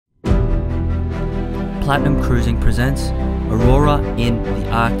Platinum Cruising presents Aurora in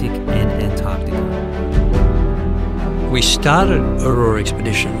the Arctic and Antarctica. We started Aurora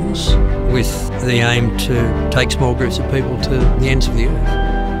Expeditions with the aim to take small groups of people to the ends of the earth.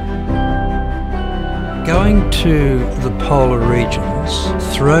 Going to the polar regions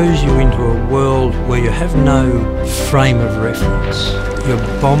throws you into a world where you have no frame of reference. You're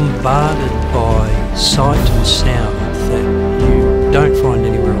bombarded by sight and sound that you don't find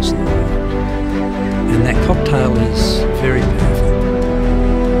anywhere else in the world. And that cocktail is very powerful.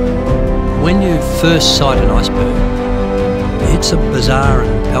 When you first sight an iceberg, it's a bizarre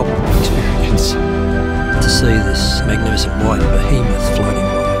and palpable experience to see this magnificent white behemoth floating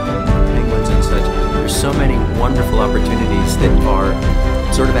by. Penguins and such. There's so many wonderful opportunities that are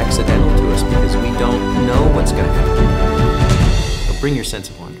sort of accidental to us because we don't know what's going to happen. But bring your sense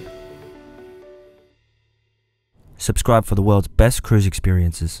of wonder. Subscribe for the world's best cruise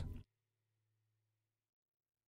experiences.